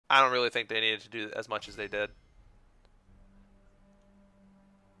I don't really think they needed to do as much as they did.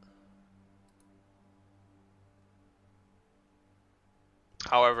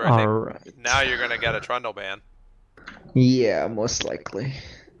 However, I All think right. now you're gonna get a Trundle ban Yeah, most likely.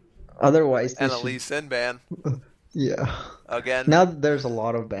 Otherwise, they and a should. Lee Sin ban Yeah. again. Now there's a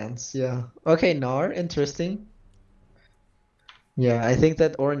lot of bans. Yeah. Okay, Nar, interesting. Yeah, I think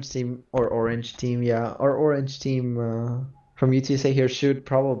that orange team from UTSA here should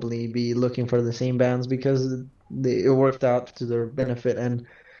probably be looking for the same bans because it worked out to their benefit and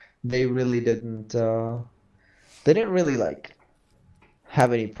they really didn't they didn't really like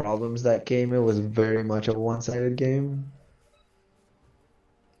have any problems that game. It was very much a one-sided game.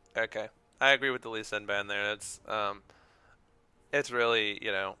 Okay, I agree with the Lee Sin ban there. It's really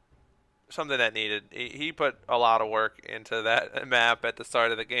something that needed. He put a lot of work into that map at the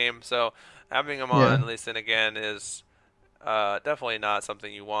start of the game, so having him Yeah. on Lee Sin again is definitely not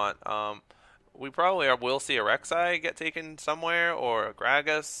something you want. We probably will see a Rek'Sai get taken somewhere or a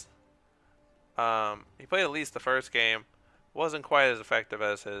Gragas. He played at least the first game. Wasn't quite as effective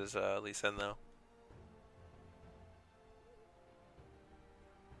as his Lee Sin though.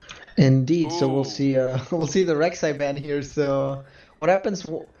 Indeed. So we'll Ooh, see we'll see the Rek'Sai ban here. So what happens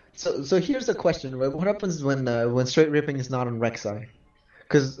so here's the question, right? What happens when straight ripping is not on Rek'Sai?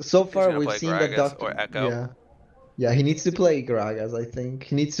 Because so he's far gonna we've play seen that Gragas Doctor, or Echo. yeah. Yeah, he needs to play Gragas, I think.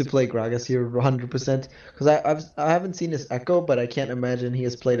 He needs to play Gragas here 100%. Because I haven't seen his Echo, but I can't imagine he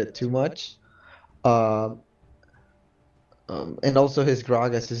has played it too much. Um, and also his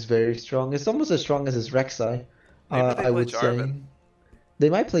Gragas is very strong. It's almost as strong as his Rek'Sai, Maybe they I play would Jarvan. say. They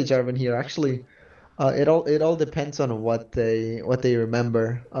might play Jarvan here, actually. It all depends on what they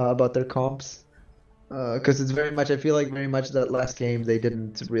remember about their comps. Because it's very much I feel like very much that last game they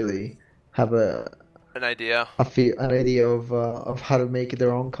didn't really have An idea. an idea of how to make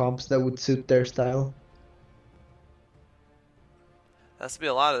their own comps that would suit their style. Has to be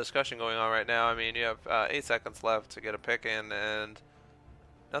a lot of discussion going on right now. I mean, you have 8 seconds left to get a pick in, and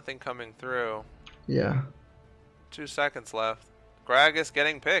nothing coming through. Yeah, 2 seconds left. Gragas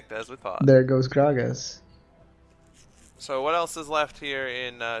getting picked as we thought. there goes Gragas. So what else is left here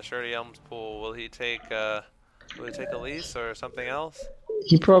in Shirley Elm's pool? Will he take Elise or something else?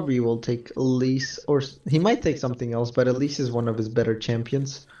 He probably will take Elise, or he might take something else, but Elise is one of his better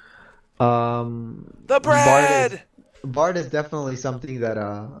champions. The Bard is bread. definitely something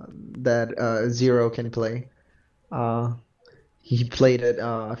that Zero can play. Uh, he played it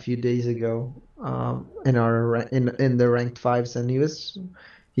a few days ago in the ranked fives, and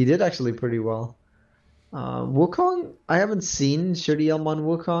he did actually pretty well. Wukong, I haven't seen Shirley on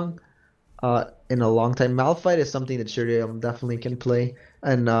Wukong in a long time. Malphite is something that Shirley definitely can play,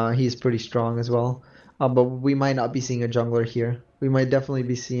 and he's pretty strong as well. But we might not be seeing a jungler here. We might definitely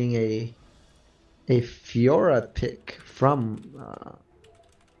be seeing a Fiora pick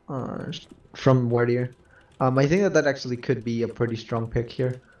uh, from Warrior. I think that actually could be a pretty strong pick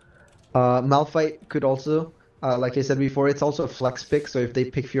here. Malphite could also, like I said before, it's also a flex pick. So if they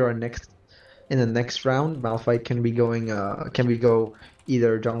pick Fiora next in the next round, Malphite can be go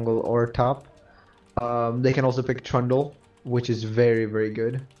either jungle or top. They can also pick Trundle, which is very very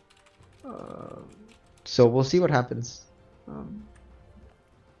good. Uh, so we'll see what happens. Um,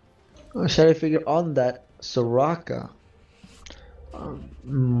 Shall I figure on that Soraka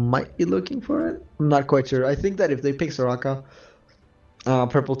might be looking for it? I'm not quite sure. I think that if they pick Soraka,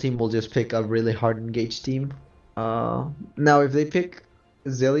 purple team will just pick a really hard engaged team. Now if they pick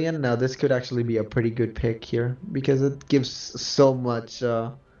Zillion, now this could actually be a pretty good pick here because it gives so much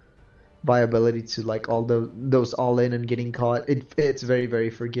viability to like all those all in and getting caught. It's very very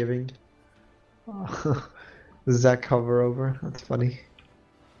forgiving. Does that cover over? That's funny.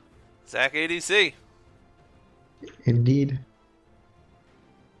 Zach ADC. Indeed.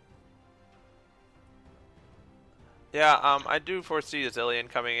 Yeah, I do foresee Zillion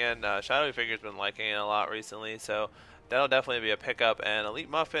coming in. Shadowy Figure's been liking it a lot recently, so that'll definitely be a pickup. And Elite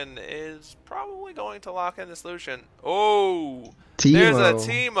Muffin is probably going to lock in the solution. Oh, there's a Teemo.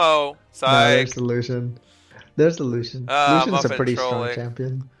 Teemo. Nah, there's Psych. solution. There's Lucian. Lucian is a Muffin pretty strong trolling.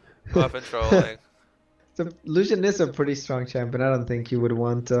 champion. Muffin trolling. So Lucian is a pretty strong champion. I don't think you would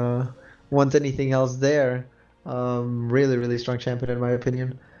want anything else there. Really, really strong champion in my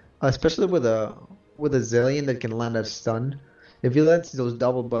opinion, especially with a Zillion that can land a stun. If he lands those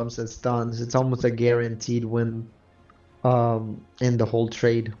double bumps and stuns, it's almost a guaranteed win. In the whole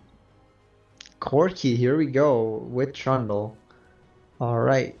trade. Corki, here we go with Trundle. All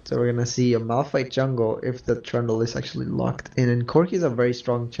right, so we're gonna see a Malphite jungle if the Trundle is actually locked in, and Corki is a very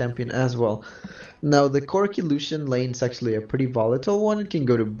strong champion as well. Now the Corki Lucian lane is actually a pretty volatile one. It can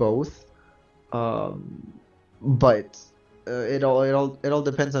go to both, um, but it all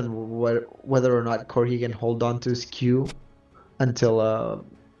depends on whether or not Corki can hold on to his Q until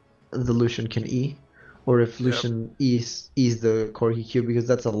the Lucian can E, or if Yep. Lucian E's the Corki Q because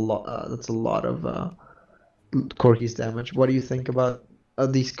that's a lot of Corki's damage. What do you think about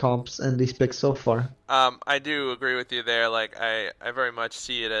these comps and these picks so far? I do agree with you there. Like, I very much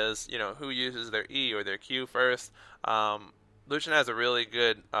see it as, who uses their E or their Q first. Lucian has a really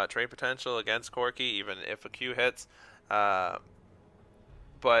good trade potential against Corki, even if a Q hits. Uh,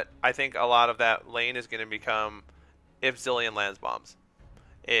 but I think a lot of that lane is going to become if Zillion lands bombs.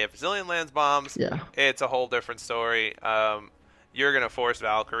 If Zillion lands bombs, Yeah. it's a whole different story. You're going to force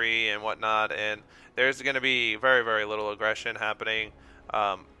Valkyrie and whatnot, and there's going to be very, very little aggression happening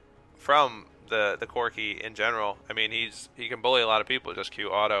um, from the Corki in general. I mean, he can bully a lot of people, just Q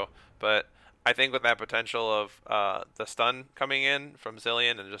auto, but I think with that potential of the stun coming in from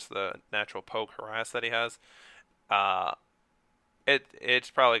Zillion and just the natural poke harass that he has, uh, it's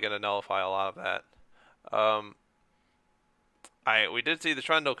probably going to nullify a lot of that. Um, we did see the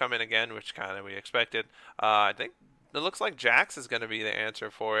Trundle come in again, which kind of we expected. I think it looks like Jax is going to be the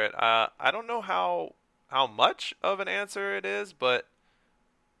answer for it. I don't know how much of an answer it is, but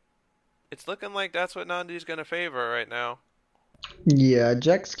it's looking like that's what Nandi's going to favor right now. Yeah,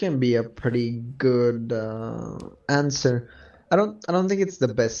 Jax can be a pretty good answer. I don't think it's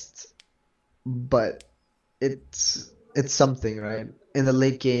the best, but it's something, right? In the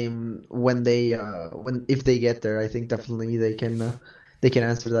late game when when if they get there, I think definitely they can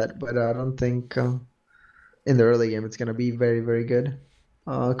answer that. But I don't think in the early game it's gonna be very very good.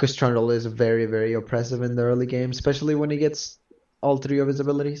 Because Trundle is very very oppressive in the early game, especially when he gets all three of his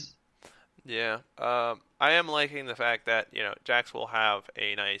abilities. Yeah, I am liking the fact that Jax will have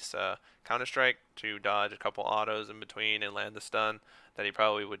a nice counter strike to dodge a couple autos in between and land the stun that he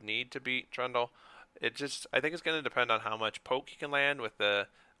probably would need to beat Trundle. I think it's going to depend on how much poke he can land with the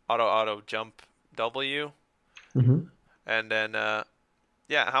auto jump W, Hmm. and then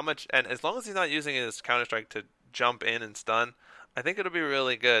yeah, how much, and as long as he's not using his counter strike to jump in and stun, I think it'll be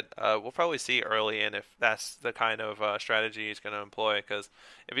really good. We'll probably see early in if that's the kind of strategy he's going to employ. Because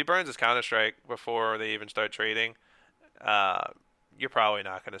if he burns his counter strike before they even start trading, uh, you're probably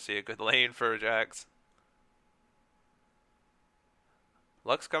not going to see a good lane for Jax.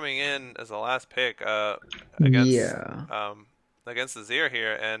 Lux coming in as the last pick against Yeah. um, against the Zir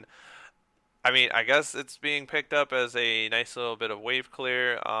here, and I mean, I guess it's being picked up as a nice little bit of wave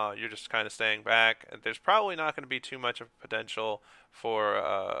clear. You're just kind of staying back. There's probably not going to be too much of potential for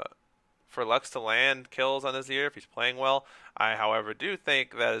Lux to land kills on Azir if he's playing well. I, however, do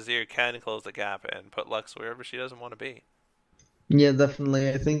think that Azir can close the gap and put Lux wherever she doesn't want to be. Yeah, definitely.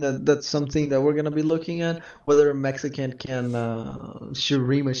 I think that that's something that we're gonna be looking at, whether a Mexican can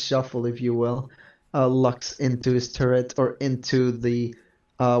Shurima shuffle, if you will, Lux into his turret or into the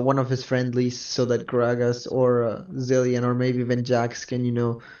one of his friendlies, so that Gragas or Zillion or maybe even Jax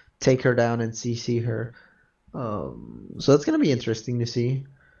can, take her down and CC her. So that's gonna be interesting to see.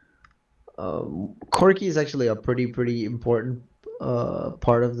 Corki is actually a pretty important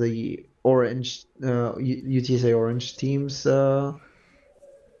part of the Orange UTSA Orange team's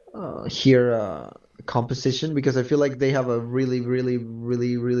here composition because I feel like they have a really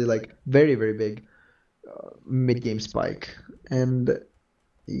like very big mid game spike, and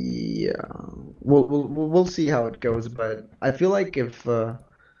yeah, we'll see how it goes. But I feel like if the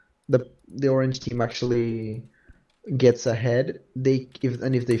orange team actually gets ahead,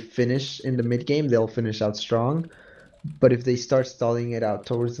 if they finish in the mid game, they'll finish out strong. But if they start stalling it out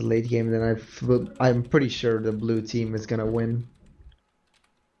towards the late game, then I'm pretty sure the blue team is gonna win,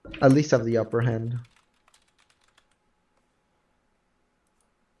 at least have the upper hand.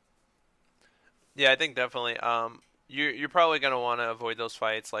 Yeah, I think definitely. You're probably gonna want to avoid those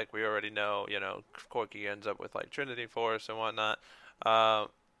fights, like we already know. Corki ends up with like Trinity Force and whatnot. Uh,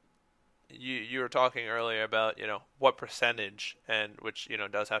 you were talking earlier about what percentage, and which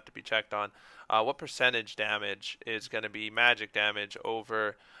does have to be checked on, what percentage damage is going to be magic damage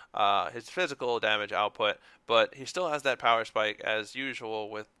over his physical damage output, but he still has that power spike as usual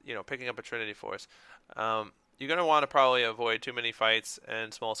with picking up a Trinity Force. You're going to want to probably avoid too many fights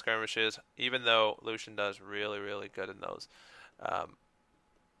and small skirmishes, even though Lucian does really good in those. Um,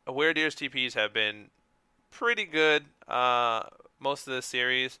 Weird Ears TPs have been pretty good most of this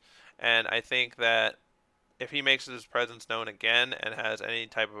series, and I think that if he makes his presence known again and has any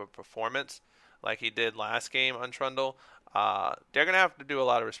type of a performance, like he did last game on Trundle, they're gonna have to do a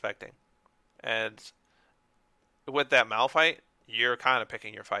lot of respecting. And with that Malphite, you're kind of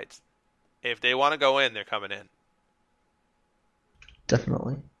picking your fights. If they want to go in, they're coming in.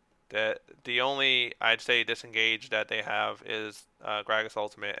 Definitely. The only I'd say disengage that they have is Gragas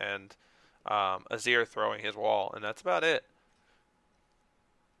ultimate and Azir throwing his wall, and that's about it.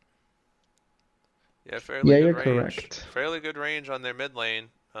 Yeah, fairly Yeah, good you're range. correct. Fairly good range on their mid lane.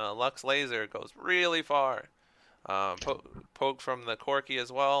 Lux laser goes really far. Poke from the Corki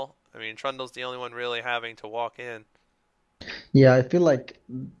as well. I mean, Trundle's the only one really having to walk in. Yeah, I feel like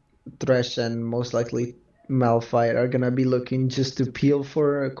Thresh and most likely Malphite are gonna be looking just to peel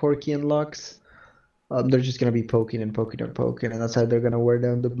for Corki and Lux. They're just gonna be poking and poking and poking, and that's how they're gonna wear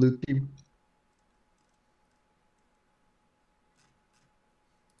down the blue team.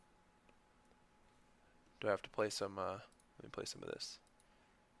 Do I have to play some? Let me play some of this.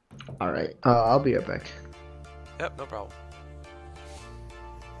 All right, I'll be right back. Yep, no problem.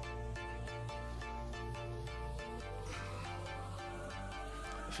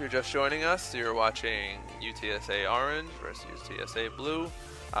 If you're just joining us, you're watching UTSA Orange versus UTSA Blue.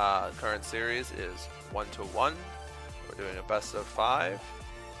 Current series is 1-1. We're doing a best of 5.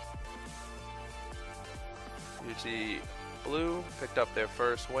 UT Blue picked up their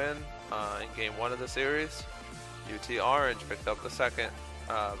first win in game 1 of the series. UT Orange picked up the second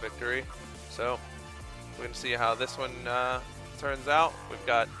victory. So we're going to see how this one turns out. We've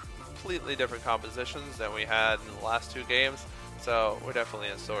got completely different compositions than we had in the last 2 games. So we're definitely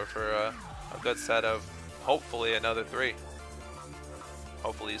in store for a good set of hopefully another 3.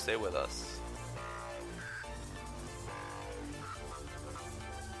 Hopefully you stay with us.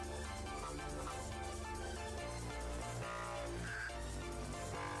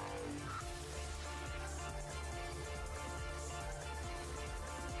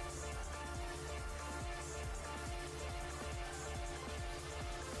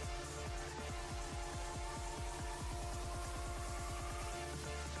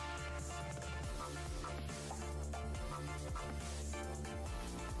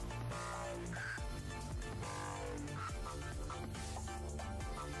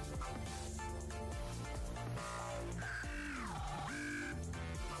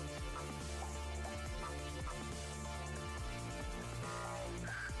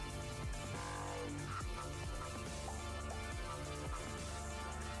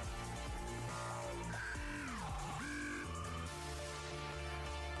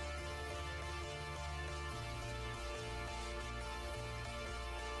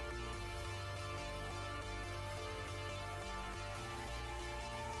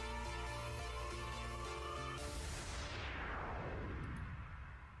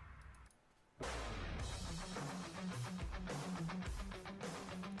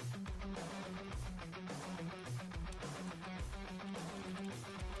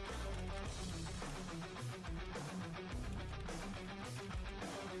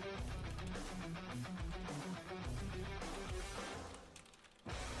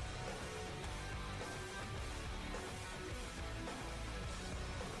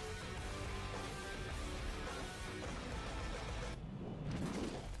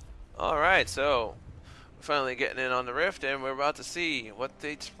 Alright, so we're finally getting in on the Rift, and we're about to see what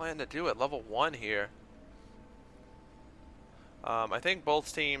they plan to do at level 1 here. I think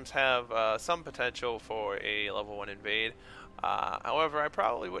both teams have some potential for a level 1 invade. However, I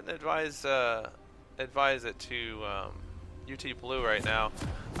probably wouldn't advise it to UT Blue right now.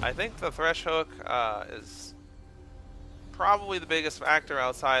 I think the Thresh Hook is probably the biggest factor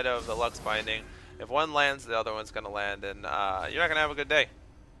outside of the Lux Binding. If one lands, the other one's going to land, and you're not going to have a good day.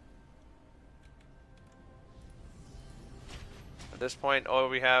 At this point, all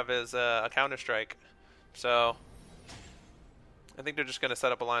we have is a counter-strike. So I think they're just going to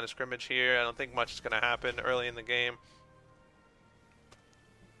set up a line of scrimmage here. I don't think much is going to happen early in the game.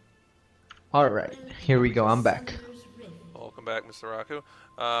 All right, here we go. I'm back. Welcome back, Mr. Raku.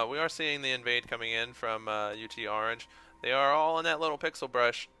 We are seeing the invade coming in from UT Orange. They are all in that little pixel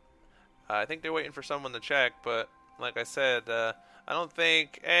brush. I think they're waiting for someone to check, but like I said, I don't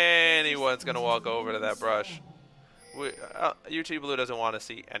think anyone's going to walk over to that brush. UT Blue doesn't want to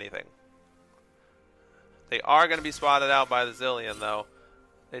see anything. They are going to be spotted out by the Zillion, though.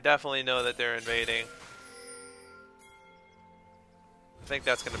 They definitely know that they're invading. I think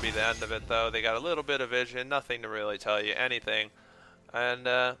that's going to be the end of it, though. They got a little bit of vision, nothing to really tell you anything. And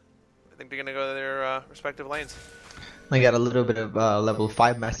I think they're going to go to their respective lanes. I got a little bit of level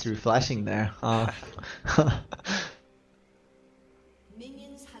 5 mastery flashing there.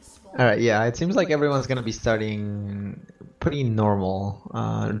 All right, yeah, it seems like everyone's gonna be starting pretty normal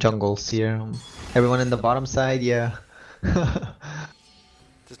jungles here. Everyone in the bottom side, yeah.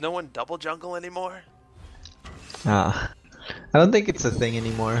 Does no one double jungle anymore? uh, I don't think it's a thing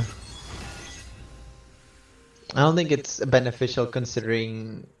anymore. I don't think it's beneficial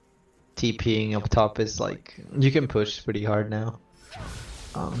considering TPing up top is like you can push pretty hard now.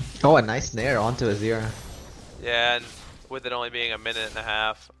 Oh, a nice nair onto Azir. Yeah, and with it only being a minute and a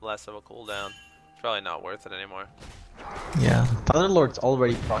half less of a cooldown, it's probably not worth it anymore. Yeah, Thunderlord's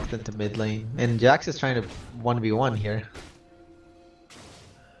already procced into mid lane, and Jax is trying to 1v1 here.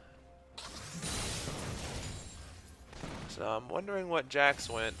 So I'm wondering what Jax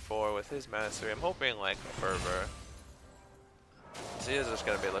went for with his mastery. I'm hoping like a fervor. So he is just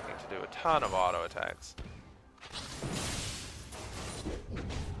going to be looking to do a ton of auto attacks.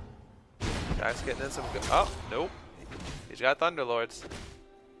 Jax getting in some good. Oh, nope. He's got Thunderlords.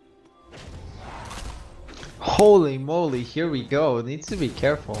 Holy moly, here we go. Needs to be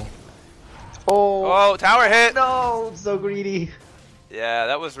careful. Oh, tower hit! No, so greedy. Yeah,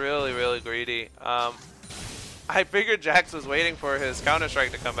 that was really, really greedy. I figured Jax was waiting for his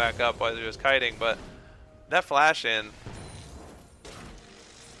Counter-Strike to come back up while he was kiting, but that flash in.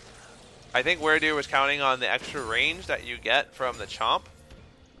 I think Weirdeer was counting on the extra range that you get from the chomp.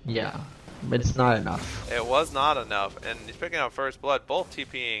 Yeah, but it's not enough. It was not enough, and he's picking up first blood, both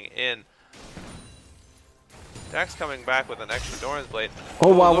TPing in. Jax coming back with an extra Doran's Blade.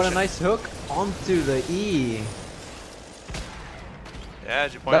 Oh wow, what a nice hook onto the E. Yeah,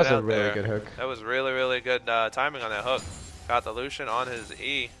 as you pointed out That was a really there, good hook. that was really, really good timing on that hook. Got the Lucian on his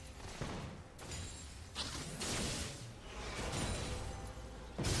E.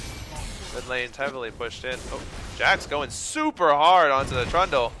 Mid lane's heavily pushed in. Oh, Jax going super hard onto the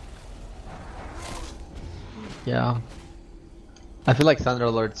Trundle. Yeah. I feel like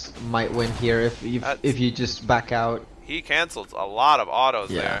Thunderlords might win here if you just back out. He canceled a lot of autos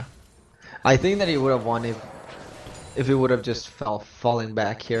there. I think that he would have won if he would have just falling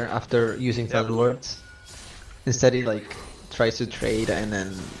back here after using Thunderlords. Instead he like tries to trade and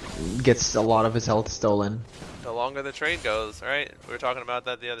then gets a lot of his health stolen. The longer the trade goes, right? We were talking about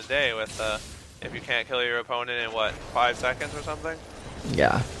that the other day with if you can't kill your opponent in what, 5 seconds or something?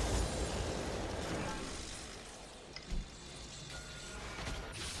 Yeah.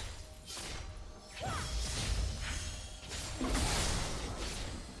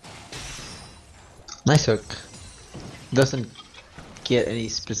 Nice hook. Doesn't get any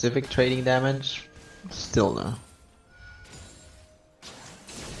specific trading damage. Still no.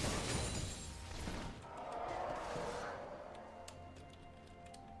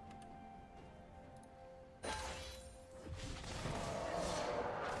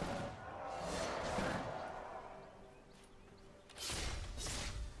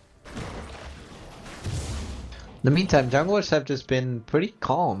 In the meantime, junglers have just been pretty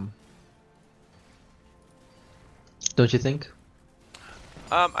calm. Don't you think?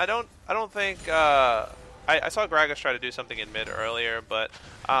 I don't think I saw Gragas try to do something in mid earlier, but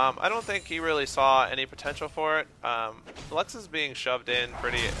I don't think he really saw any potential for it. Lux is being shoved in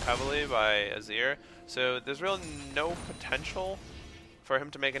pretty heavily by Azir, so there's really no potential for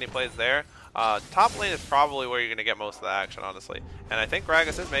him to make any plays there. Top lane is probably where you're going to get most of the action, honestly. And I think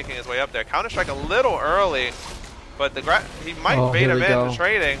Gragas is making his way up there. Counter-Strike a little early, but he might bait him into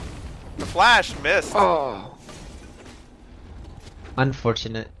trading. The flash missed. Oh.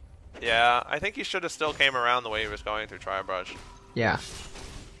 Unfortunate. Yeah, I think he should have still came around the way he was going through Tri-Brush. Yeah.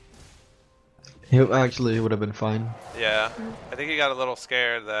 He actually would have been fine. Yeah, I think he got a little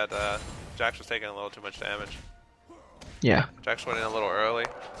scared that Jax was taking a little too much damage. Yeah. Jax went in a little early.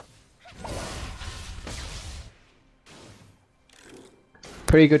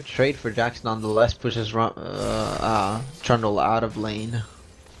 Pretty good trade for Jax nonetheless. Pushes Trundle out of lane.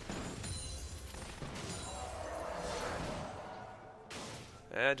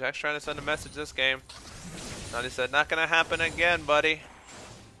 Yeah, Jack's trying to send a message this game. And he said, not gonna happen again, buddy.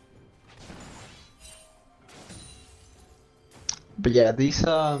 But yeah, these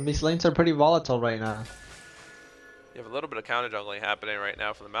lanes are pretty volatile right now. You have a little bit of counter jungling happening right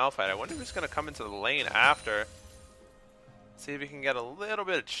now for the Malphite. I wonder if he's gonna come into the lane after. See if he can get a little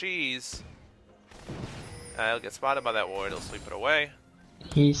bit of cheese. He'll get spotted by that ward, he'll sleep it away.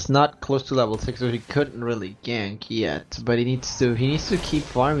 He's not close to level 6, so he couldn't really gank yet. But he needs to keep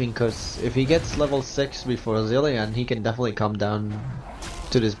farming, because if he gets level 6 before Zillion, he can definitely come down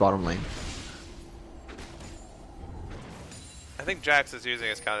to this bottom lane. I think Jax is using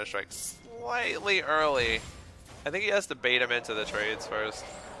his Counter-Strike slightly early. I think he has to bait him into the trades first.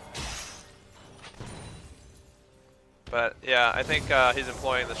 But yeah, I think he's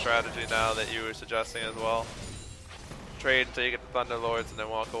employing the strategy now that you were suggesting as well. Trade until you get the Thunder Lords and then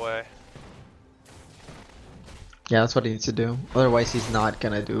walk away. Yeah, that's what he needs to do. Otherwise, he's not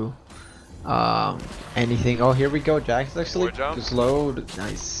gonna do anything. Oh, here we go. Jax actually slowed.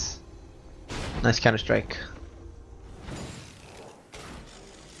 Nice. Nice counter strike.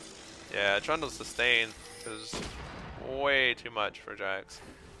 Yeah, Trundle's sustain is way too much for Jax.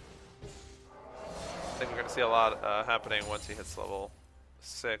 I think we're going to see a lot happening once he hits level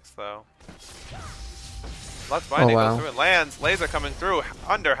 6, though. Lux Binding goes through and lands. Laser coming through,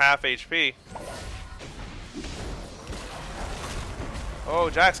 under half HP. Oh,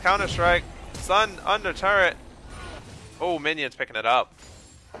 Jax counter-strike. Sun under turret. Oh, minions picking it up.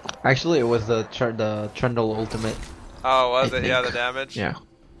 Actually, it was the Trundle ultimate. Oh, was it? Yeah, the damage? Yeah.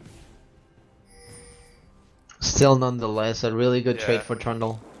 Still, nonetheless, a really good trade for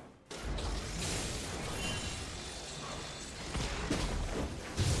Trundle.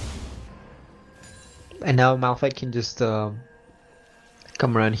 And now Malphite can just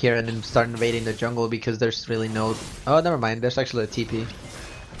come around here and then start invading the jungle because there's really no... Oh, never mind. There's actually a TP.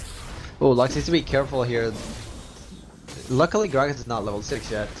 Oh, Lux needs to be careful here. Luckily, Gragas is not level 6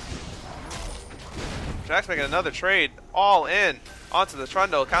 yet. Jax making another trade. All in. Onto the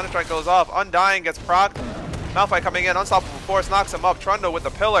Trundle. Counter-strike goes off. Undying gets proc. Malphite coming in. Unstoppable Force knocks him up. Trundle with the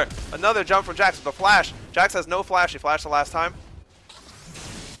pillar. Another jump from Jax with the flash. Jax has no flash. He flashed the last time.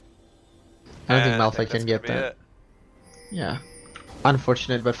 I don't think Malphite can get that. Yeah.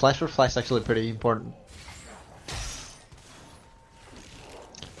 Unfortunate, but flash for flash is actually pretty important.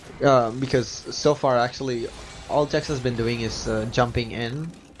 Because so far, actually, all Jax has been doing is jumping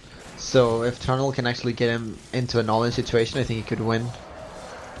in. So if Trundle can actually get him into an all-in situation, I think he could win.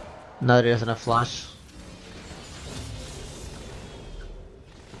 Now that he has enough flash.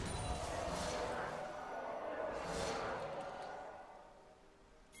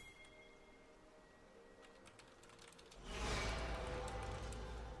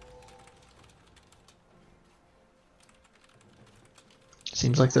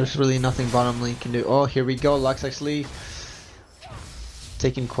 Seems like there's really nothing bottom lane can do. Oh, here we go. Lux actually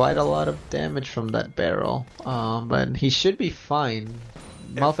taking quite a lot of damage from that barrel. But he should be fine.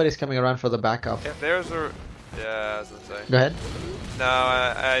 Malphite is coming around for the backup. If there's a... Yeah, I was gonna say. Go ahead. No,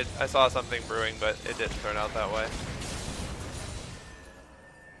 I saw something brewing, but it didn't turn out that way.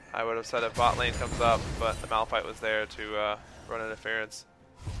 I would have said if bot lane comes up, but the Malphite was there to run interference.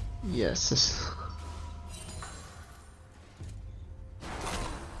 Yes.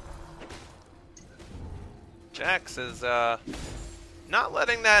 Jax is not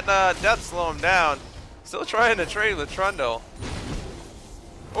letting that death slow him down. Still trying to trade with Trundle.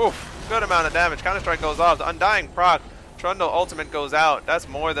 Oof, good amount of damage. Counter-strike goes off. The Undying proc. Trundle ultimate goes out. That's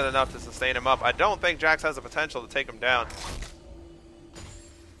more than enough to sustain him up. I don't think Jax has the potential to take him down.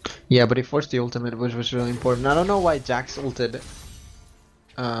 Yeah, but he forced the ultimate, which was really important. I don't know why Jax ulted.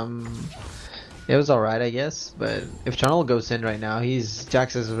 It was alright, I guess, but if Trundle goes in right now,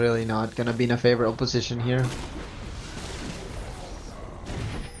 Jax is really not gonna be in a favorable position here.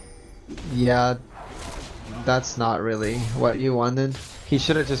 Yeah, that's not really what you wanted. He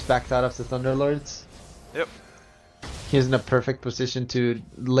should have just backed out of the Thunderlords. Yep. He's in a perfect position to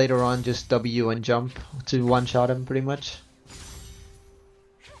later on just W and jump to one-shot him, pretty much.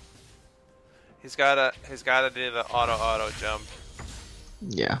 He's gotta do the auto jump.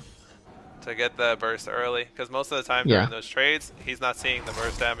 Yeah. To get the burst early, because most of the time during those trades, he's not seeing the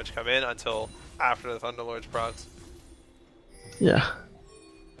burst damage come in until after the Thunderlord's procs. Yeah.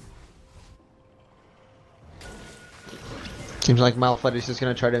 Seems like Malphite is just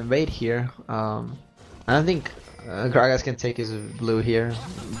gonna try to invade here. I don't think Gragas can take his blue here.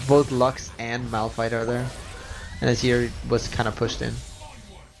 Both Lux and Malphite are there, and Azir was kind of pushed in.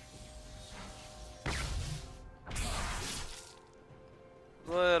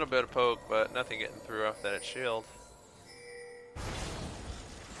 A little bit of poke, but nothing getting through off that shield.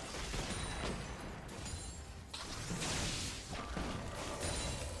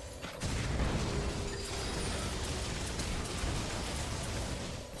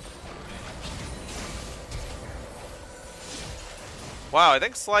 Wow, I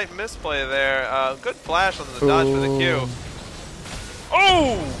think slight misplay there. Good flash on the dodge for the Q.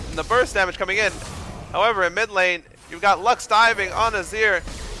 Oh! And the burst damage coming in. However, in mid lane, you've got Lux diving on Azir,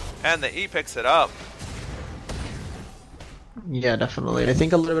 and the E picks it up. Yeah, definitely. I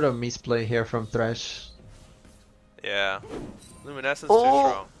think a little bit of misplay here from Thresh. Yeah. Luminescence too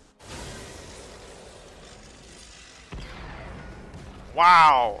strong.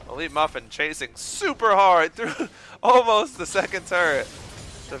 Wow! Elite Muffin chasing super hard through almost the second turret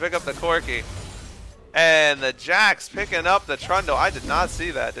to pick up the Corki. And the Jax picking up the Trundle. I did not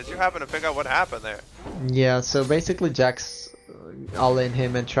see that. Did you happen to pick up what happened there? Yeah, so basically Jax all in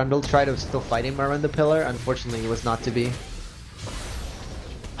him and Trundle tried to still fight him around the pillar. Unfortunately, it was not to be.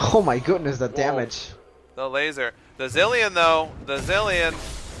 Oh my goodness, the damage. The laser. The Zillion, though. The Zillion.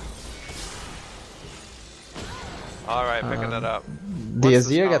 Alright, picking it up. The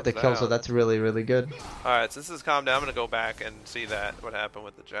Azir got the kill, so that's really, really good. Alright, since this is calmed down, I'm going to go back and see what happened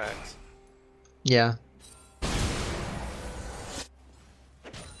with the Jax. Yeah.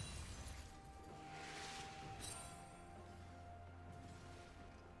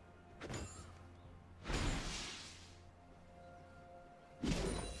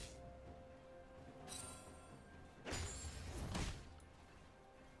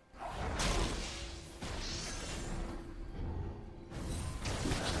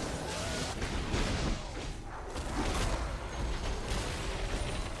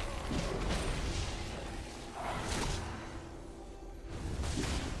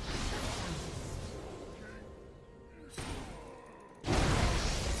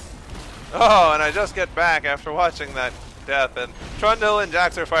 Oh, and I just get back after watching that death, and Trundle and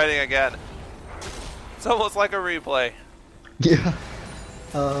Jax are fighting again. It's almost like a replay. Yeah.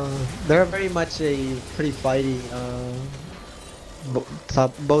 They're very much a pretty fighty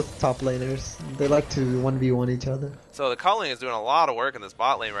both top laners. They like to 1v1 each other. So the culling is doing a lot of work in this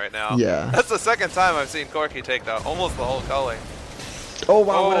bot lane right now. Yeah. That's the second time I've seen Corki take almost the whole culling. Oh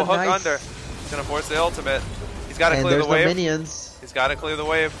wow, what a hook nice... under. He's going to force the ultimate. He's got to and clear the wave. No minions. He's got to clear the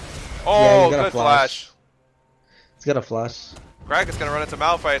wave. Oh, yeah, good flash. He's got a flash. Gragas going to run into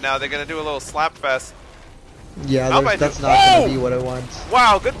Malphite now. They're going to do a little slap fest. Yeah, that's not going to be what I want.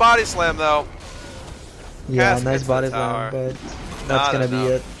 Wow, good body slam though. Yeah, nice body slam, but that's going to be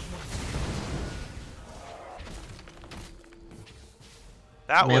it.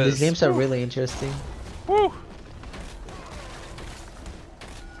 Man, these games are really interesting. Woo!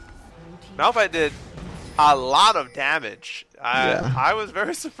 Malphite did a lot of damage. I was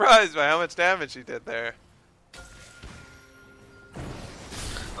very surprised by how much damage he did there.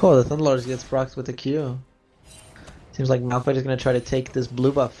 Oh, the Thunderlord gets procced with a Q. Seems like Malphite is going to try to take this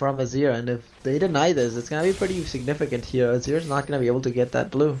blue buff from Azir, and if they deny this, it's going to be pretty significant here. Azir's not going to be able to get that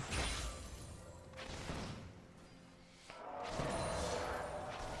blue.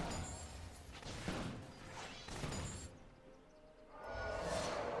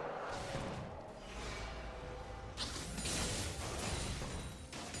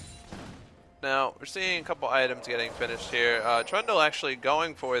 Now, we're seeing a couple items getting finished here. Trundle actually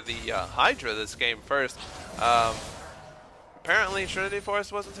going for the Hydra this game first. Apparently, Trinity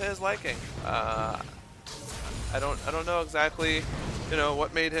Force wasn't to his liking. I don't know exactly,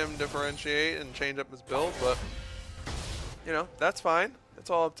 what made him differentiate and change up his build, but that's fine.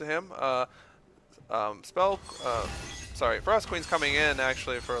 It's all up to him. Frost Queen's coming in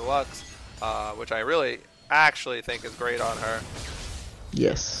actually for Lux, which I really actually think is great on her.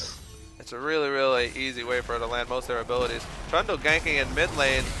 Yes. It's a really, really easy way for her to land most of their abilities. Trundle ganking in mid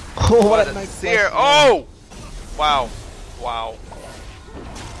lane. Oh, what a nice seer. Oh! Wow. Wow.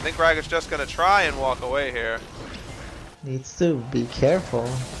 I think Raku's just going to try and walk away here. Needs to be careful.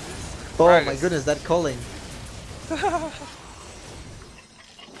 Oh Rakus. My goodness, that culling.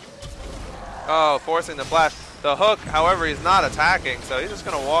 Oh, forcing the flash. The hook, however, he's not attacking, so he's just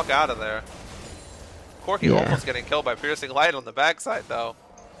going to walk out of there. Corki almost getting killed by piercing light on the backside, though.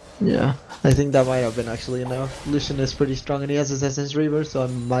 Yeah, I think that might have been actually enough. Lucian is pretty strong and he has Assassin's Reaver, so I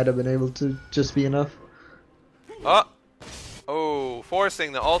might have been able to just be enough. Oh,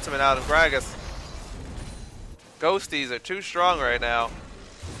 forcing the ultimate out of Gragas. Ghosties are too strong right now.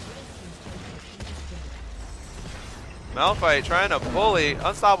 Malphite trying to bully.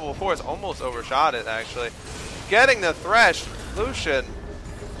 Unstoppable Force almost overshot it, actually. Getting the Thresh. Lucian.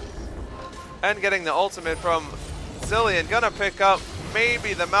 And getting the ultimate from Zillion. Gonna pick up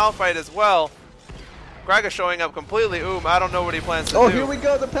maybe the Malphite as well. Gragas showing up completely. I don't know what he plans to do. Oh, here we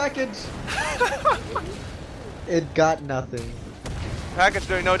go, the package! It got nothing. Package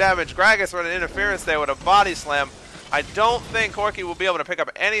doing no damage. Gragas running interference there with a body slam. I don't think Corki will be able to pick up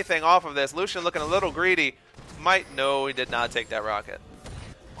anything off of this. Lucian looking a little greedy. No, he did not take that rocket.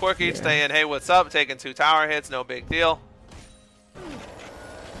 Corki staying, hey, what's up? Taking 2 tower hits, no big deal.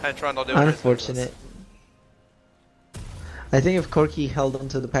 And Trundle doing unfortunate. I think if Corki held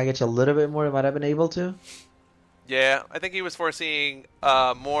onto the package a little bit more, he might have been able to. Yeah, I think he was foreseeing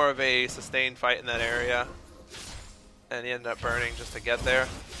more of a sustained fight in that area. And he ended up burning just to get there.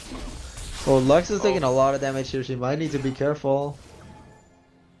 Well, Lux is taking a lot of damage here. She might need to be careful.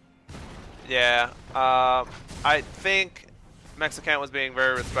 Yeah, I think Mexican was being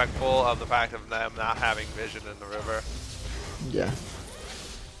very respectful of the fact of them not having vision in the river. Yeah.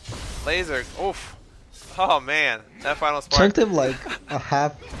 Laser, oof. Oh man, that final spark. Chunked him like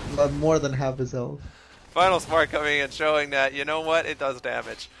more than half his health. Final spark coming in, showing that, you know what, it does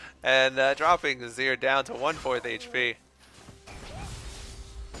damage. And dropping Zir down to 1/4 HP.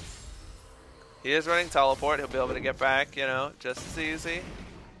 He is running teleport. He'll be able to get back, you know, just as easy.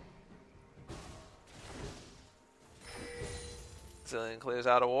 Zillion clears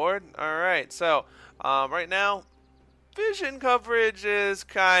out a ward. Alright, so right now, vision coverage is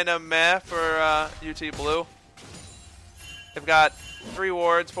kind of meh for UT Blue. They've got 4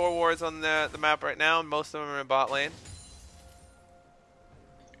 wards on the map right now, and most of them are in bot lane.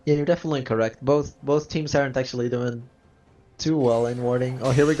 Yeah, you're definitely correct. Both teams aren't actually doing too well in warding.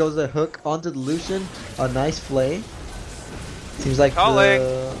 Oh, here we goes the hook onto the Lucian. A nice play. Seems like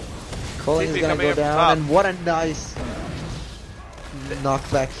the calling is gonna go down, and what a nice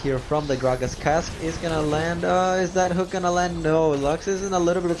knockback here from the Gragas. Cask is gonna land. Is that hook gonna land? No, Lux is in a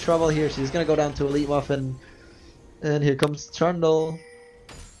little bit of trouble here. She's gonna go down to Elite Muffin, and here comes Trundle.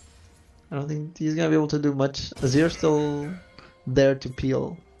 I don't think he's gonna be able to do much. Azir's still there to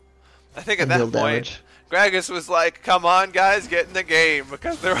peel. I think at that point, Gragas was like, come on guys, get in the game,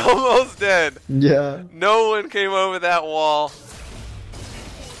 because they're almost dead. Yeah. No one came over that wall.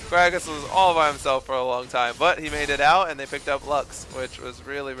 Gragas was all by himself for a long time, but he made it out and they picked up Lux, which was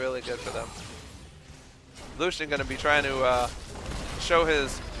really, really good for them. Lucian going to be trying to show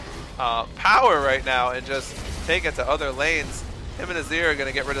his power right now and just take it to other lanes. Him and Azir are going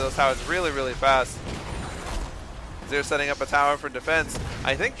to get rid of those towers really, really fast. Azir setting up a tower for defense.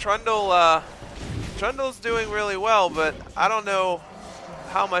 I think Trundle's doing really well, but I don't know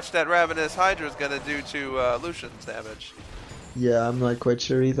how much that Ravenous Hydra is going to do to Lucian's damage. Yeah, I'm not quite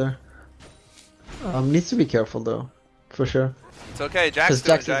sure either. Needs to be careful though, for sure. It's okay, Jax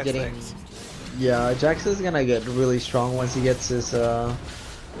doing Jax getting things. Yeah, Jax is gonna get really strong once he gets his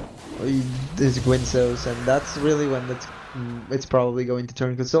Gwynsos, and that's really when it's probably going to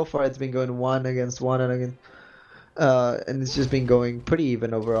turn. Because so far it's been going 1 against 1 and again, and it's just been going pretty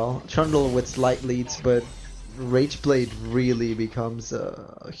even overall. Trundle with slight leads, but Rageblade really becomes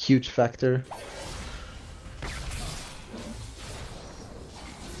a huge factor.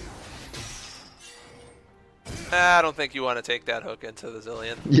 I don't think you want to take that hook into the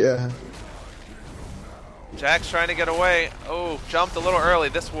Zillion. Yeah. Jack's trying to get away. Oh, jumped a little early.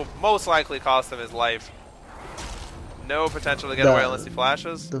 This will most likely cost him his life. No potential to get away unless he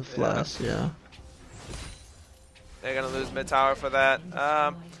flashes. The flash, yeah. They're going to lose mid tower for that.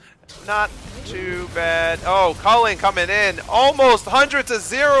 Not too bad. Oh, Culling coming in. Almost 100 to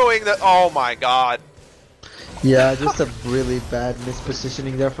 0ing the... Oh my god. Yeah, just a really bad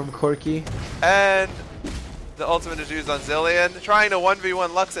mispositioning there from Corki. And the ultimate is used on Zillion, trying to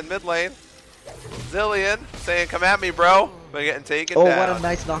 1v1 Lux in mid lane. Zillion saying, come at me, bro. But getting taken down. Oh, what a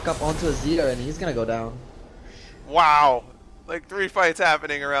nice knock up onto Azir, and he's gonna go down. Wow. Like 3 fights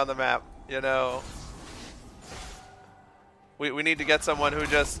happening around the map, you know. We need to get someone who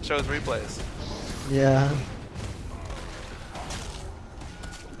just shows replays. Yeah.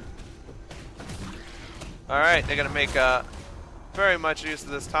 Alright, they're gonna make very much use of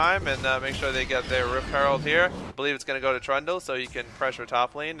this time and make sure they get their Rift Herald here. I believe it's going to go to Trundle so he can pressure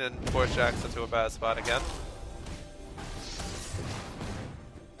top lane and force Jax into a bad spot again.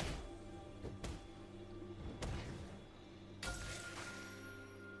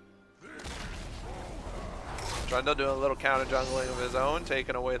 Trundle doing a little counter jungling of his own,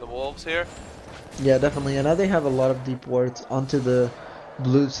 taking away the wolves here. Yeah, definitely. And now they have a lot of deep wards onto the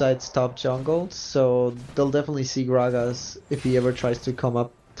blue side's top jungle, so they'll definitely see Gragas if he ever tries to come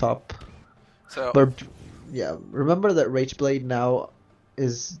up top. So, but yeah, remember that Rageblade now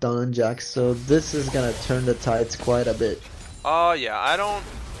is done on Jax, so this is gonna turn the tides quite a bit. Oh yeah,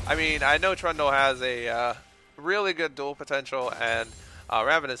 I mean, I know Trundle has a really good dual potential and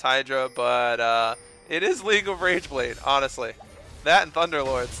Ravenous Hydra, but it is League of Rageblade, honestly. That and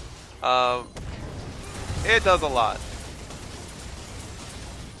Thunderlords. It does a lot.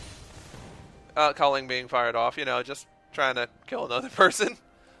 Culling being fired off, you know, just trying to kill another person.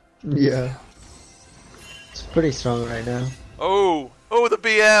 Yeah. It's pretty strong right now. Oh, the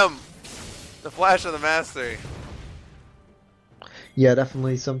BM! The Flash of the Mastery. Yeah,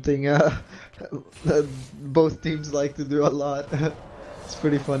 definitely something both teams like to do a lot. It's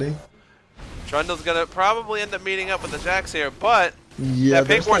pretty funny. Trundle's gonna probably end up meeting up with the Jax here, but yeah, that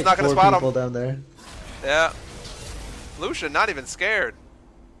pink ward's not gonna spot him. Down there. Yeah. Lucian not even scared.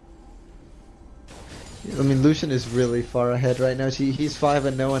 I mean, Lucian is really far ahead right now. He's 5-0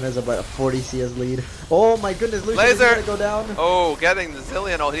 and has about a 40 CS lead. Oh my goodness, Lucian is Laser! gonna go down. Oh, getting the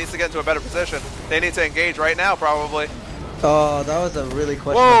Zillion. Oh, he needs to get into a better position. They need to engage right now, probably. Oh, that was a really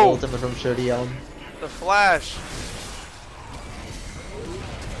questionable Whoa! ultimate from Shirty Elm. The flash.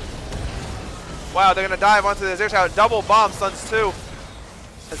 Wow, they're gonna dive onto the Azir tower. Double bomb stuns too.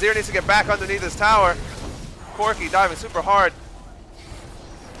 Azir needs to get back underneath his tower. Corky diving super hard.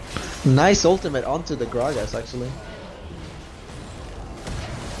 Nice ultimate onto the Gragas, actually.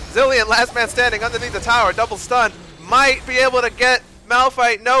 Zillion, last man standing underneath the tower. Double stun. Might be able to get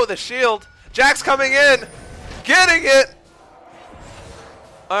Malphite. No, the shield. Jack's coming in. Getting it.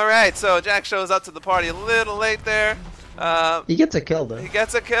 All right, so Jack shows up to the party a little late there. He gets a kill though. He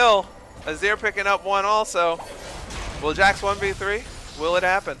gets a kill. Azir picking up one also. Will Jax 1v3? Will it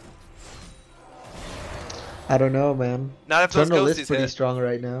happen? I don't know, man. Not if those Trundle ghosties is pretty hit. strong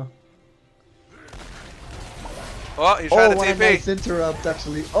right now. Oh, he's trying to what TP. a nice interrupt,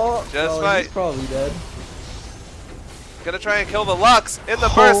 actually. Oh, Just he's probably dead. Gonna try and kill the Lux in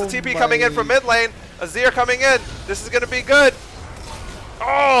the burst. The TP coming in from my- mid lane. Azir coming in. This is gonna be good.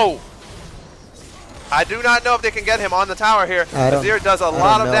 Oh! I do not know if they can get him on the tower here. Azir does a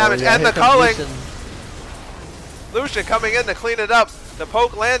lot of damage. Yeah, And the here comes culling. Lucian coming in to clean it up. The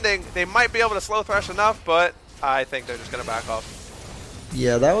poke landing. They might be able to slow Thresh enough, but I think they're just gonna back off.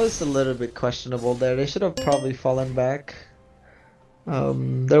 Yeah, that was a little bit questionable there. They should have probably fallen back.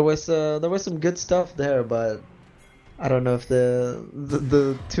 There was some good stuff there, but I don't know if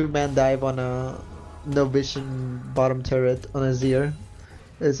the two-man dive on a no vision bottom turret on Azir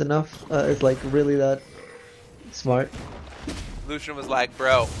is enough. It's like really that smart. Lucian was like,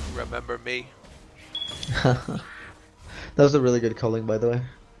 bro, remember me. That was a really good calling, by the way.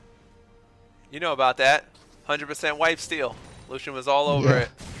 You know about that. 100% wipe steal. Lucian was all over it.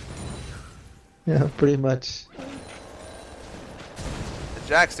 Yeah, pretty much. And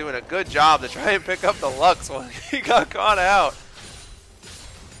Jack's doing a good job to try and pick up the Lux when he got caught out.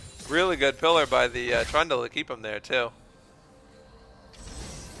 Really good pillar by the Trundle to keep him there too.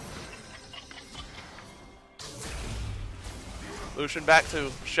 Lucian back to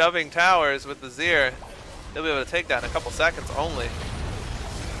shoving towers with the Azir. He'll be able to take that in a couple seconds only.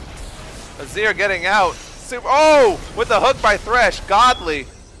 Azir getting out. Super, oh! With the hook by Thresh. Godly.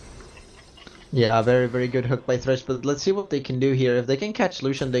 Yeah, very, very good hook by Thresh, but let's see what they can do here. If they can catch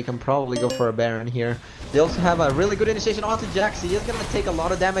Lucian, they can probably go for a Baron here. They also have a really good initiation onto Jax. He is going to take a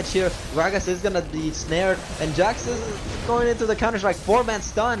lot of damage here. Gragas is going to be snared, and Jax is going into the counter-strike. 4-man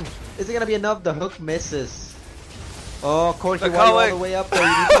stun. Is it going to be enough? The hook misses. Oh, Corky, why all the way up there? You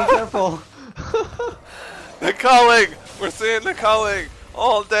need to be careful. The culling! We're seeing the culling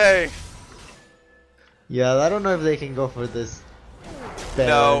all day. Yeah, I don't know if they can go for this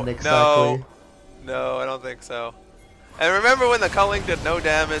No, Baron exactly. No, I don't think so. And remember when the culling did no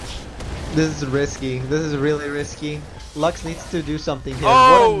damage? This is risky. This is really risky. Lux needs to do something here.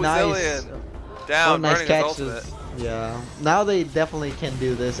 Oh, what a nice, Zillion. Down, nice burning catch. his ultimate. Yeah. Now they definitely can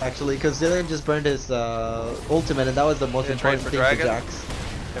do this, actually, because Zillion just burned his ultimate, and that was the most Is it a trade important for thing Dragon? for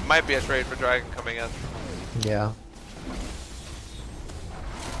Jax. It might be a trade for Dragon coming in. Yeah.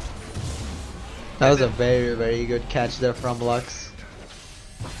 That was a very, very good catch there from Lux.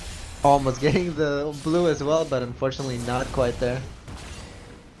 Almost getting the blue as well, but unfortunately not quite there.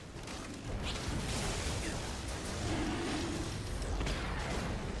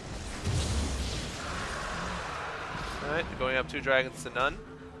 Alright, going up 2 dragons to none.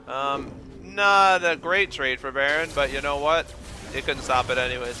 Not a great trade for Baron, but you know what? You couldn't stop it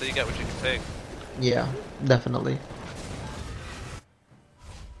anyway, so you get what you can take. Yeah, definitely.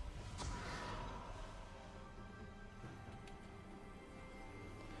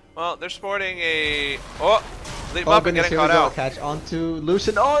 Well, they're sporting a... Oh! Leap Oh up and goodness, getting here we caught go. out. Catch onto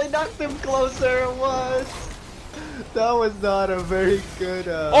Lucian. Oh, he knocked him closer. What? That was not a very good.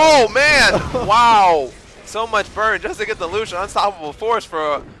 Oh man! Wow! So much burn just to get the Lucian unstoppable force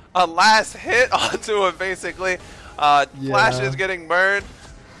for a last hit onto him, basically. Flash is getting burned.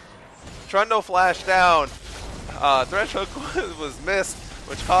 Trundle flash down. Thresh hook was missed,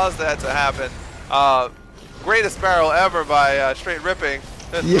 which caused that to happen. Greatest barrel ever by Straight Ripping.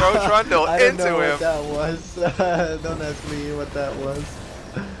 Just throw Trundle I don't into know him. what that was. Don't ask me what that was.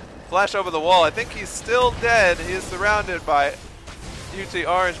 Flash over the wall. I think he's still dead. He is surrounded by UT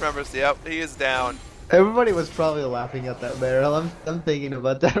Orange members. Yep, he is down. Everybody was probably laughing at that barrel. I'm thinking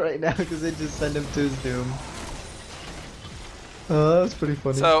about that right now because it just sent him to his doom. Oh, that was pretty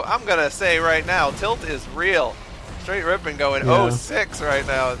funny. So I'm gonna say right now, tilt is real. Straight Ripping going 0-6 right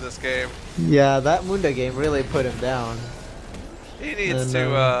now in this game. Yeah, that Munda game really put him down. He needs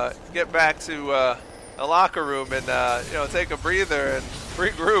to get back to a the locker room and you know, take a breather and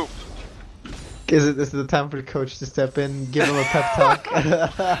regroup. This is the time for the coach to step in, give him a pep talk.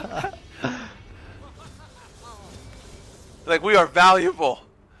 Like, we are valuable.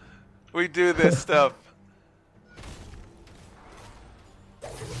 We do this stuff.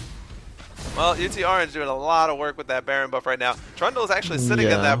 Well, UT Orange doing a lot of work with that Baron buff right now. Trundle is actually sitting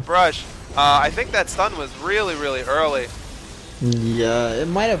in that brush. I think that stun was really, really early. Yeah, it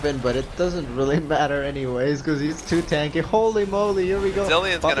might have been, but it doesn't really matter anyways, because he's too tanky. Holy moly, here we go.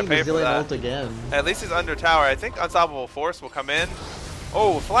 Zillion's going to pay for that. Ult again. At least he's under tower. I think Unstoppable Force will come in.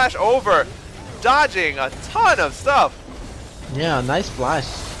 Oh, flash over. Dodging a ton of stuff. Yeah, nice flash.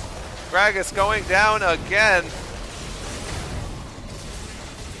 Gragas going down again.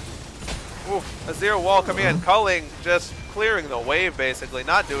 Oof, a zero wall coming in. Culling just clearing the wave basically,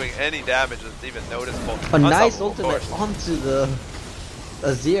 not doing any damage that's even noticeable. A nice ultimate onto the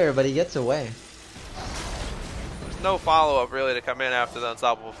Azir, but he gets away. There's no follow-up really to come in after the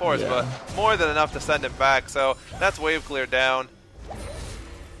Unstoppable Force, but more than enough to send him back, so that's wave clear down.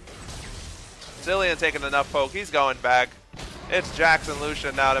 Zillion taking enough poke, he's going back. It's Jax and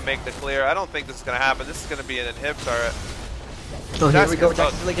Lucian now to make the clear. I don't think this is going to happen. This is going to be an inhib turret. Oh, here we go.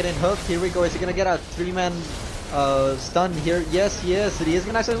 Jax is like getting hooked. Here we go. Is he going to get a 3-man stun here? Yes, he is. He is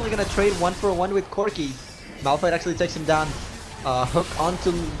actually going to trade 1-for-1 with Corki. Malphite actually takes him down. Hook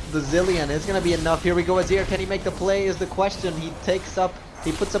onto the Zillion. It's going to be enough. Here we go. Azir, can he make the play is the question. He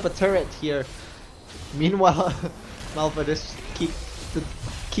puts up a turret here. Meanwhile, Malphite just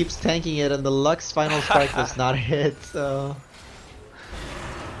keeps tanking it, and the Lux final strike does not hit. So,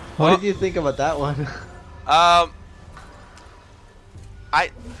 what did you think about that one?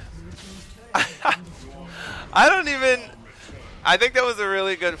 I don't even. I think that was a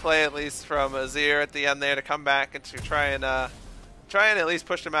really good play, at least from Azir at the end there, to come back and to try and at least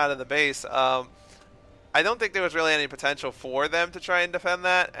push them out of the base. I don't think there was really any potential for them to try and defend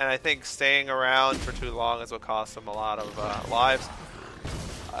that, and I think staying around for too long is what cost them a lot of lives.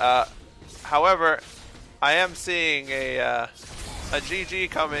 However, I am seeing a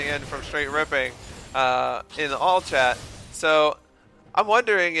GG coming in from Straight Ripping in the all chat, so I'm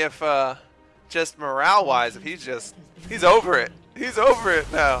wondering if just morale-wise, if he's over it. He's over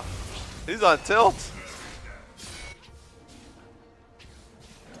it now. He's on tilt.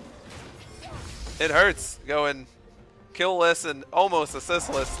 It hurts going kill-less and almost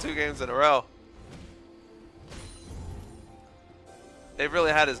assist-less 2 games in a row. They've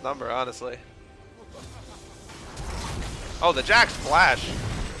really had his number, honestly. Oh, the Jax flash.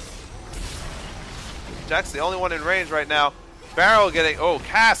 Jack's the only one in range right now. Barrel getting, oh,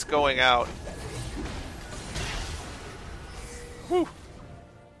 Cass going out. Whew.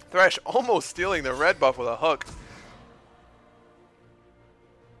 Thresh almost stealing the red buff with a hook.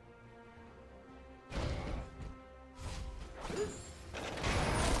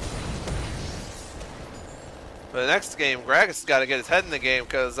 But the next game, Gragas has got to get his head in the game,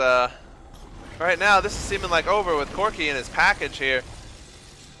 because right now this is seeming like over with Corki in his package here.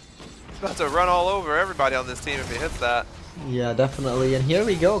 He's about to run all over everybody on this team if he hits that. Yeah, definitely. And here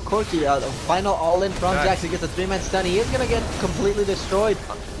we go, Corki, the final all-in from Jax. He gets a 3-man stun. He is going to get completely destroyed.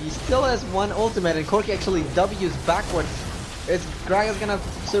 He still has 1 ultimate, and Corki actually W's backwards. Is Gragas going to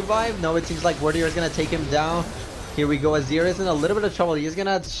survive? No, it seems like Warrior is going to take him down. Here we go. Azir is in a little bit of trouble. He's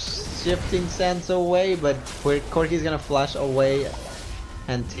going to shifting sands away, but Corki is going to flash away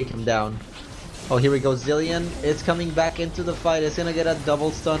and take him down. Oh, here we go. Zillion is coming back into the fight. It's going to get a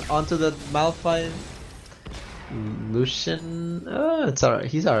double stun onto the Malphite. Lucian, it's alright.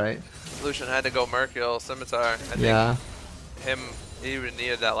 He's alright. Lucian had to go Mercule Scimitar. I think he even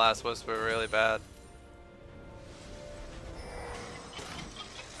needed that last whisper really bad.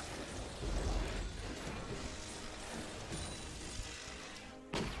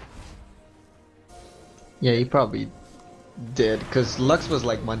 Yeah, he probably did, because Lux was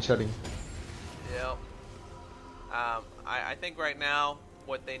like one-shotting. Yep. I think right now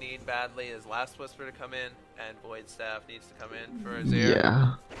what they need badly is Last Whisper to come in, and Void Staff needs to come in for Azir.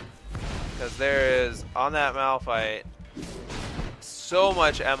 Yeah. Because there is, on that Malphite, so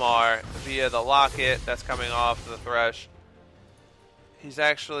much MR via the Locket that's coming off the Thresh. He's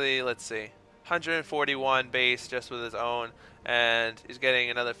actually, let's see, 141 base just with his own, and he's getting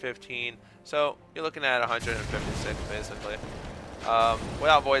another 15. So you're looking at 156 basically.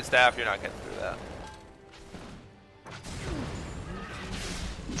 Without Void Staff, you're not getting through that.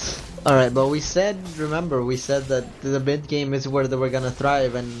 Alright, but we said that the mid game is where they were gonna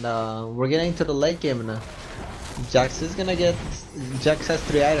thrive, and we're getting to the late game now. Jax has 3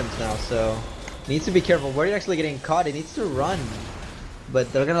 items now, so needs to be careful. Where are you actually getting caught? He needs to run,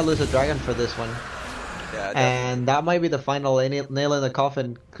 but they're gonna lose a dragon for this one. Yeah, definitely. And that might be the final nail in the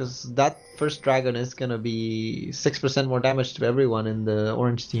coffin, because that first dragon is gonna be 6% more damage to everyone in the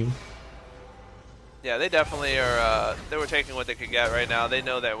orange team. Yeah, they definitely are. They were taking what they could get right now. They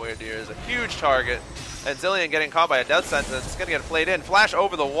know that Weird Deer is a huge target. And Zillion getting caught by a death sentence. It's going to get flayed in. Flash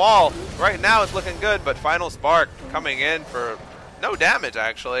over the wall. Right now it's looking good, but Final Spark coming in for no damage,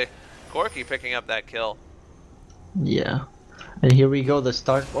 actually. Corky picking up that kill. Yeah. And here we go. The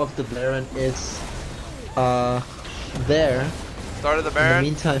start of the Baron is there. Start of the In Baron. the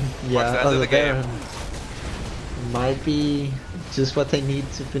meantime, Marks yeah, the end of the the game. Baron might be just what they need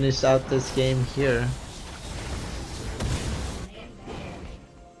to finish out this game here.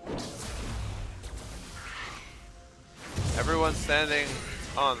 Everyone's standing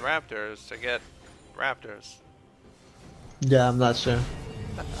on Raptors to get Raptors. Yeah, I'm not sure.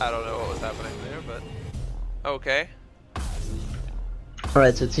 I don't know what was happening there, but okay.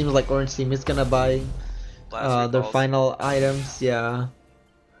 Alright, so it seems like Orange Team is gonna buy Last their recalls. final items, yeah.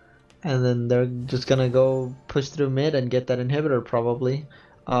 And then they're just gonna go push through mid and get that inhibitor probably.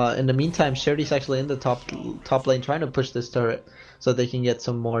 In the meantime, Sherry's actually in the top lane trying to push this turret so they can get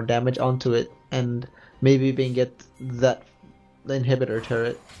some more damage onto it and maybe even get that inhibitor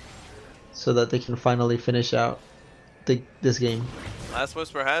turret so that they can finally finish out this game. Last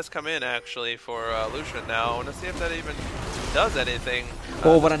Whisper has come in actually for Lucian now. I want to see if that even does anything.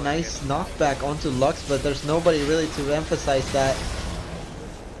 Oh, what a nice knockback onto Lux, but there's nobody really to emphasize that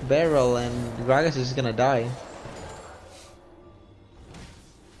barrel, and Gragas is just gonna die.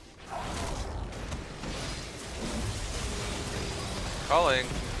 Calling,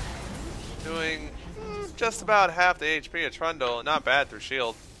 doing just about half the HP of Trundle. Not bad through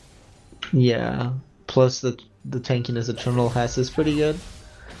shield. Yeah, plus the tankiness that Trundle has is pretty good.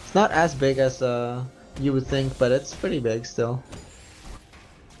 It's not as big as you would think, but it's pretty big still.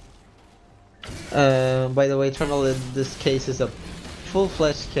 By the way, Trundle in this case is a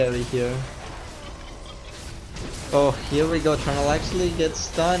full-fledged carry here. Oh, here we go. Trundle actually gets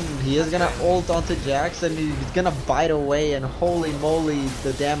stunned. He is gonna ult onto Jax and he's gonna bite away, and holy moly,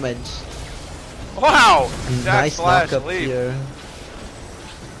 the damage. Wow! Jax Nice flash knock up leap. here.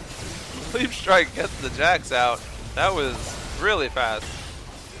 Leap strike gets the Jax out. That was really fast.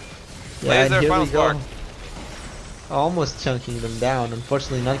 Yeah, and Laser, here Final we go. Spark. Almost chunking them down.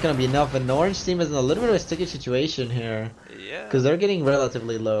 Unfortunately, not gonna be enough. And the orange team is in a little bit of a sticky situation here Yeah. because they're getting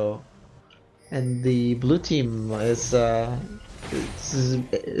relatively low, and the blue team is gonna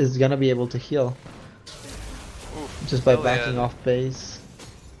be able to heal Oof, just by Zillion. backing off base.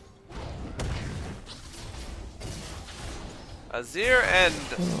 Azir and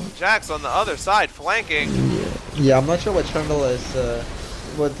Jax on the other side flanking. Yeah, I'm not sure what Trundle is,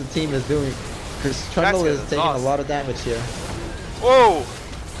 what the team is doing, because Trundle is taking a lot of damage here. Whoa!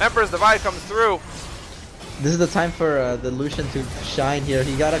 Emperor's Divide comes through. This is the time for the Lucian to shine here.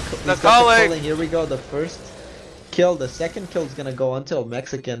 He's got the culling. culling. Here we go. The first kill. The second kill is gonna go until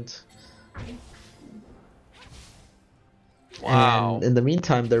Mexican. Wow. And in the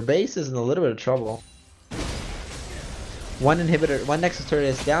meantime, their base is in a little bit of trouble. One inhibitor, one Nexus turret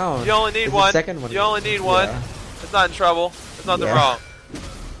is down. You only need Is one. The second one. You only need one. Yeah. It's not in trouble. It's nothing Yeah. wrong.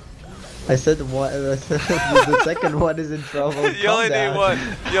 I said the second one is in trouble. You Calm only down. need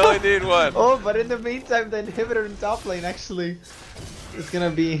one. You only need one. Oh, but in the meantime, the inhibitor in top lane actually is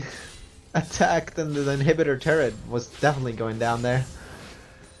gonna be attacked, and the inhibitor turret was definitely going down there.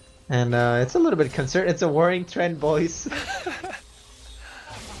 And it's a little bit concerned. It's a worrying trend, boys.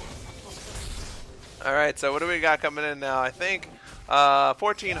 All right, so what do we got coming in now? I think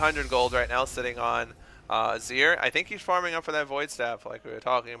 1,400 gold right now sitting on Azir. I think he's farming up for that Void Staff like we were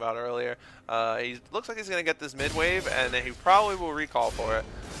talking about earlier. He looks like he's going to get this mid wave, and then he probably will recall for it.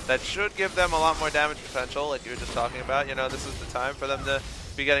 That should give them a lot more damage potential, like you were just talking about. You know, this is the time for them to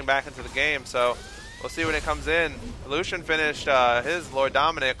be getting back into the game, so we'll see when it comes in. Lucian finished his Lord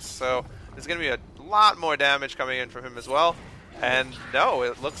Dominic's, so there's going to be a lot more damage coming in from him as well. And no,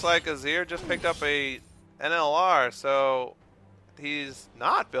 it looks like Azir just picked up a NLR, so he's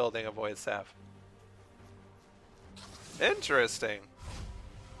not building a Void Staff. Interesting.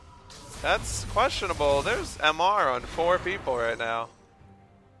 That's questionable. There's MR on 4 people right now.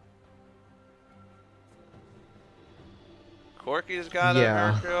 Corky's got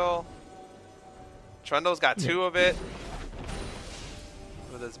a Mercurial. Trundle's got 2 of it.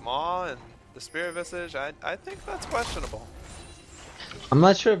 With his Maw and the Spirit Visage, I think that's questionable. I'm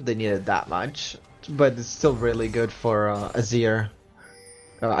not sure if they needed that much, but it's still really good for Azir.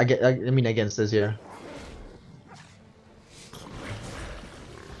 I mean against Azir.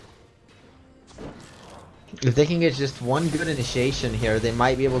 If they can get just one good initiation here, they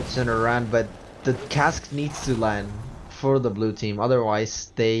might be able to turn it around, but the cask needs to land for the blue team.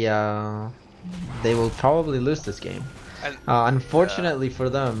 Otherwise, they will probably lose this game. And yeah, Unfortunately for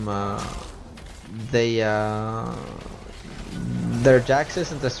them, they their Jax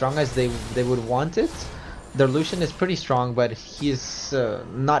isn't as strong as they would want it. Their Lucian is pretty strong, but he's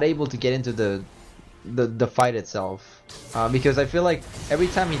not able to get into the fight itself. Because I feel like every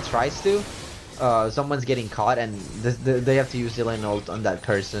time he tries to, someone's getting caught, and they have to use Zillion ult on that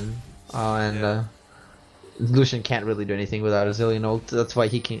person. And yeah. Lucian can't really do anything without a Zillion ult. That's why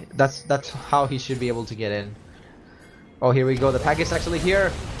he can. That's how he should be able to get in. Oh, here we go. The pack is actually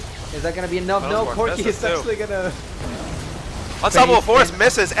here. Is that gonna be enough? No, Thunderstorm Corki misses is too. actually gonna. Unstoppable Face Force in.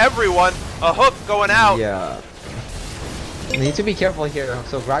 misses everyone. A hook going out. Yeah. Need to be careful here.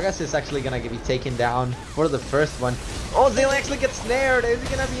 So Gragas is actually gonna be taken down for the first one. Oh, Zale actually gets snared. Is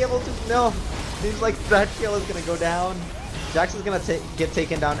he gonna be able to? No. Seems like that kill is gonna go down. Jax is gonna get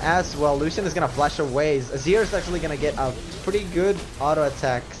taken down as well. Lucian is gonna flash away. Azir is actually gonna get a pretty good auto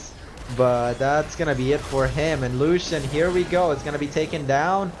attacks, but that's gonna be it for him. And Lucian, here we go. It's gonna be taken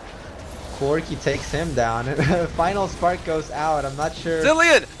down. Corki takes him down. Final spark goes out. I'm not sure.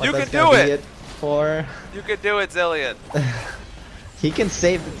 Zillion, you can do it. For You can do it, Zillion. he can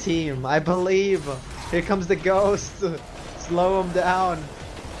save the team, I believe. Here comes the ghost. Slow him down.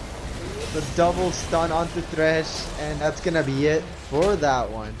 The double stun onto Thresh, and that's gonna be it for that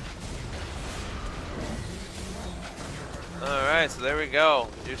one. Alright, so there we go.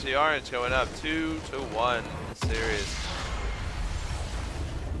 UC Orange going up 2-1 series.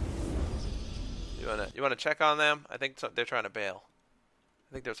 You wanna check on them? I think they're trying to bail.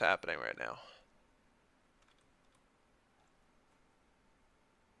 I think that's happening right now.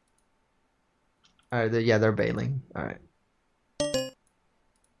 Alright, yeah, they're bailing. Alright.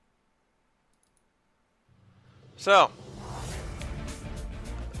 So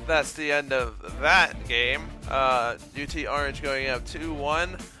that's the end of that game. UT Orange going up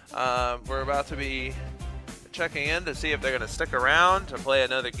 2-1. We're about to be checking in to see if they're going to stick around to play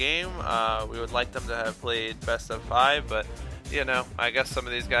another game. We would like them to have played best of 5, but you know, I guess some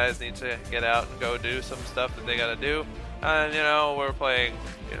of these guys need to get out and go do some stuff that they got to do. And you know, we're playing,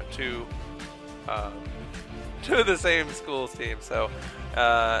 you know, two of the same schools team, so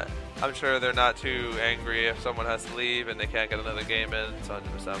I'm sure they're not too angry if someone has to leave and they can't get another game in. It's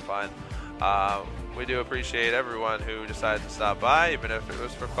 100% fine. We do appreciate everyone who decided to stop by, even if it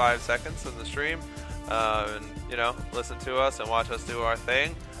was for 5 seconds in the stream, and you know, listen to us and watch us do our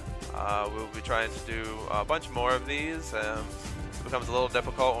thing. We'll be trying to do a bunch more of these. It becomes a little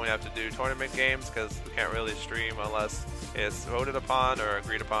difficult when we have to do tournament games because we can't really stream unless it's voted upon or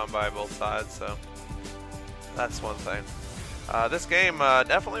agreed upon by both sides. So that's one thing. This game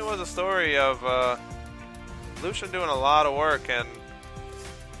definitely was a story of Lucian doing a lot of work and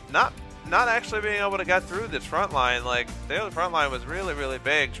not actually being able to get through this front line. Like, the other front line was really, really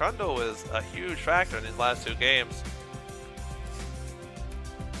big. Trundle was a huge factor in these last 2 games.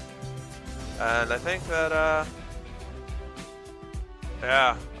 And I think that,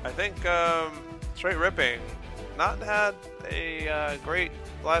 yeah, I think Straight Ripping not had a great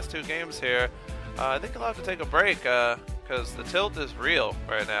last 2 games here. I think he'll have to take a break because the tilt is real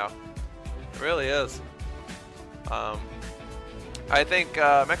right now. It really is. I think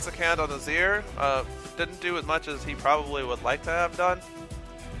Mexican on Azir didn't do as much as he probably would like to have done.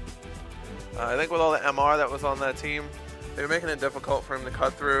 I think with all the MR that was on that team, they were making it difficult for him to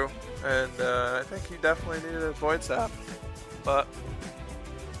cut through, and I think he definitely needed a Void Staff. But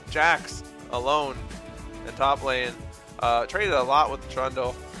Jax alone in top lane traded a lot with the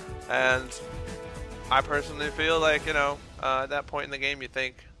Trundle, and I personally feel like, you know, at that point in the game you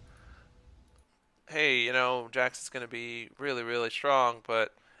think, hey, you know, Jax is going to be really, really strong,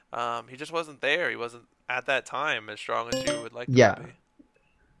 but he just wasn't there. He wasn't at that time as strong as you would like them Yeah. to be.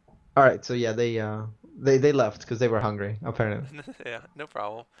 All right. So yeah, they left because they were hungry, apparently. Yeah, no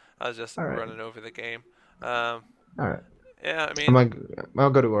problem. I was just All right. running over the game. All right. Yeah, I I'm mean, gonna, I'll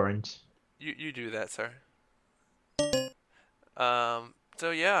go to orange. you do that, sir.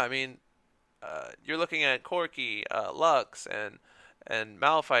 So yeah, I mean, you're looking at Corki, Lux, and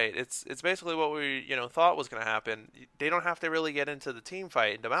Malphite. It's basically what we, you know, thought was going to happen. They don't have to really get into the team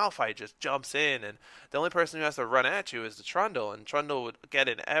fight, and the Malphite just jumps in, and the only person who has to run at you is the Trundle, and Trundle would get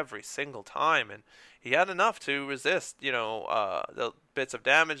in every single time, and he had enough to resist, you know, the bits of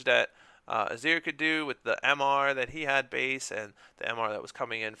damage that Azir could do with the MR that he had base and the MR that was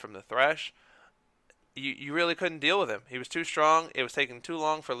coming in from the Thresh. You really couldn't deal with him. He was too strong. It was taking too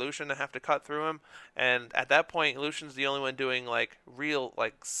long for Lucian to have to cut through him. And at that point, Lucian's the only one doing, like, real,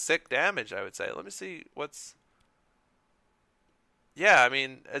 like, sick damage, I would say. Let me see what's... Yeah, I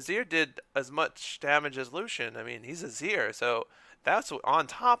mean, Azir did as much damage as Lucian. I mean, he's Azir, so that's on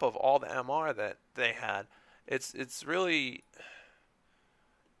top of all the MR that they had. It's really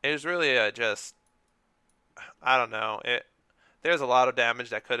it was really just I don't know. There's a lot of damage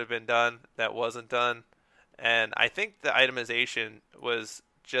that could have been done that wasn't done, and I think the itemization was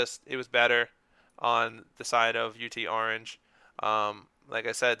just it was better on the side of UT Orange. Like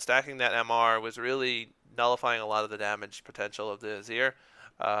I said, stacking that MR was really nullifying a lot of the damage potential of the Azir.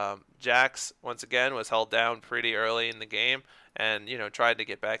 Jax once again was held down pretty early in the game, and tried to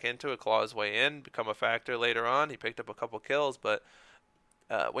get back into it, claw his way in, become a factor later on. He picked up a couple kills, but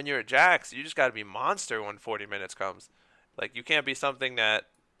when you're a Jax, you just got to be monster when 40 minutes comes. Like you can't be something that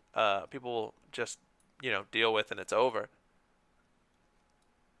people just deal with and it's over.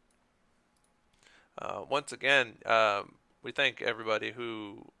 Once again, we thank everybody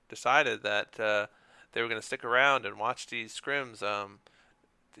who decided that they were going to stick around and watch these scrims.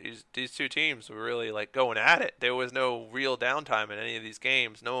 These two teams were really like going at it. There was no real downtime in any of these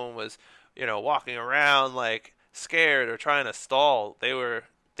games. No one was, walking around like scared or trying to stall. They were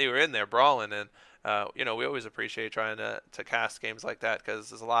in there brawling, and we always appreciate trying to cast games like that because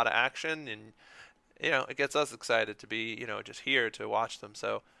there's a lot of action, and it gets us excited to be just here to watch them.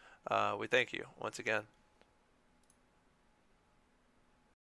 So we thank you once again.